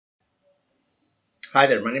Hi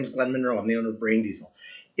there, my name is Glenn Monroe. I'm the owner of Brain Diesel.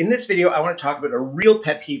 In this video, I want to talk about a real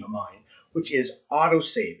pet peeve of mine, which is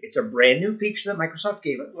Autosave. It's a brand new feature that Microsoft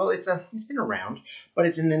gave it. Well, it's been around, but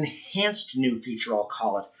it's an enhanced new feature, I'll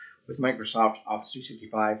call it, with Microsoft Office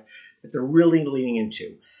 365 that they're really leaning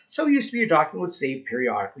into. So it used to be your document would save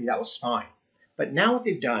periodically. That was fine. But now what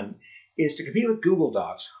they've done is to compete with Google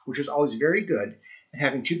Docs, which was always very good, and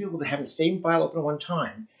having two people to have the same file open at one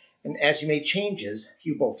time. And as you made changes,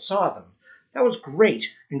 you both saw them. That was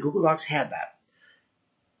great, and Google Docs had that.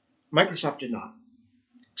 Microsoft did not.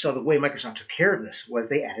 So the way Microsoft took care of this was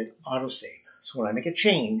they added autosave. So when I make a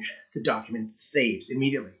change, the document saves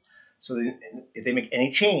immediately. So if they make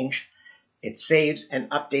any change, it saves and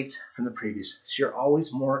updates from the previous. So you're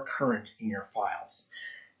always more current in your files.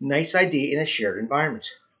 Nice idea in a shared environment.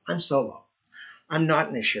 I'm solo. I'm not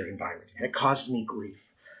in a shared environment, and it causes me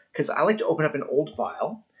grief because I like to open up an old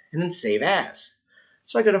file and then save as.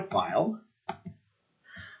 So I go to File.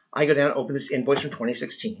 I go down and open this invoice from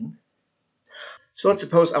 2016. So let's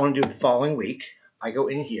suppose I want to do the following week. I go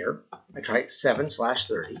in here, I try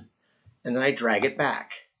 7/30, and then I drag it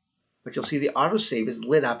back. But you'll see the autosave is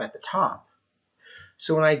lit up at the top.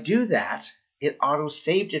 So when I do that, it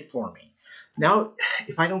auto-saved it for me. Now,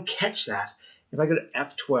 if I don't catch that, if I go to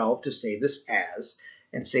F12 to save this as,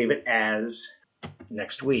 and save it as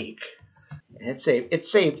next week, and it's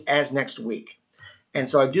saved as next week. And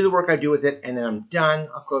so I do the work I do with it, and then I'm done.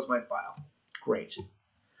 I'll close my file. Great.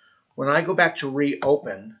 When I go back to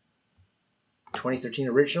reopen 2013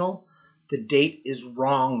 original, the date is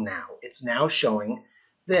wrong now. It's now showing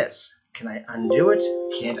this. Can I undo it?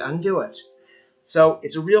 Can't undo it. So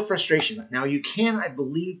it's a real frustration. Now you can, I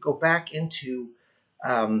believe, go back into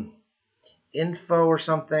info or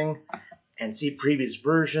something and see previous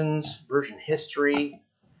versions, version history,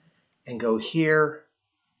 and go here.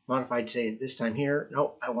 Modified today this time here.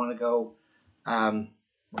 Nope, I want to go,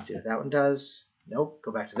 let's see what that one does. Nope,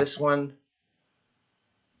 go back to this one.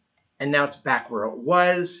 And now it's back where it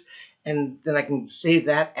was. And then I can save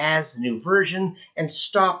that as the new version and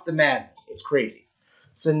stop the madness. It's crazy.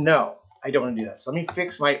 So no, I don't want to do that. So let me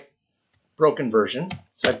fix my broken version.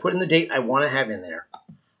 So I put in the date I want to have in there.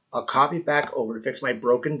 I'll copy it back over to fix my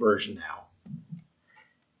broken version now.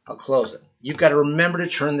 I'll close it. You've got to remember to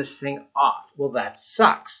turn this thing off. Well, that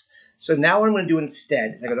sucks. So now what I'm going to do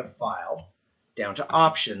instead is I go to File, down to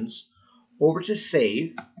Options, over to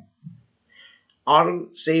Save. Auto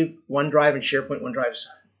save OneDrive and SharePoint. OneDrive's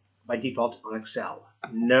by default on Excel.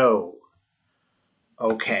 No.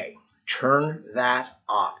 Okay. Turn that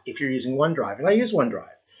off if you're using OneDrive. And I use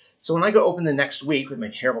OneDrive. So when I go open the next week with my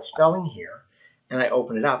terrible spelling here, and I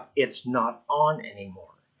open it up, it's not on anymore.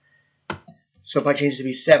 So if I change it to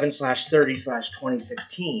be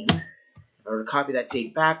 7/30/2016, if I were to copy that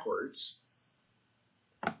date backwards,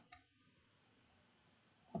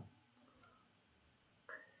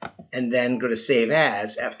 and then go to Save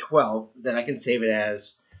As, F12, then I can save it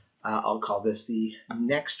as, I'll call this the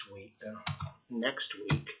next week,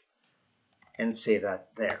 and save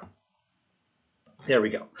that there. There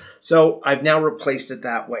we go. So I've now replaced it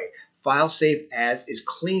that way. File Save As is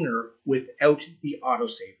cleaner without the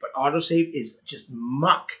autosave, but autosave is just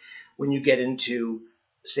muck when you get into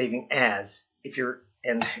saving as.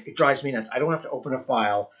 And it drives me nuts. I don't have to open a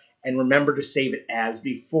file and remember to save it as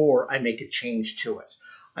before I make a change to it.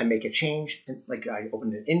 I make a change, like I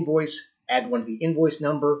open an invoice, add one to the invoice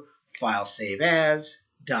number, File Save As,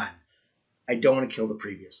 done. I don't want to kill the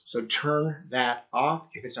previous. So turn that off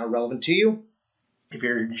if it's not relevant to you. If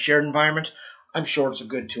you're in a shared environment, I'm sure it's a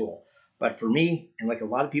good tool. But for me, and like a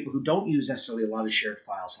lot of people who don't use necessarily a lot of shared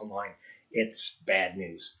files online, it's bad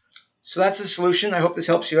news. So that's the solution. I hope this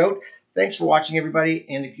helps you out. Thanks for watching, everybody.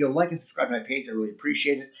 And if you'll like and subscribe to my page, I really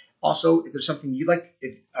appreciate it. Also, if there's something you'd like,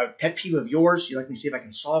 if a pet peeve of yours you'd like me to see if I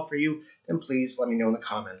can solve for you, then please let me know in the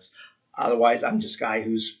comments. Otherwise, I'm just a guy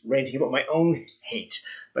who's ranting about my own hate.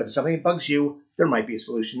 But if there's something that bugs you, there might be a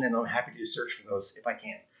solution, and I'm happy to search for those if I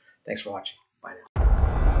can. Thanks for watching. Bye now.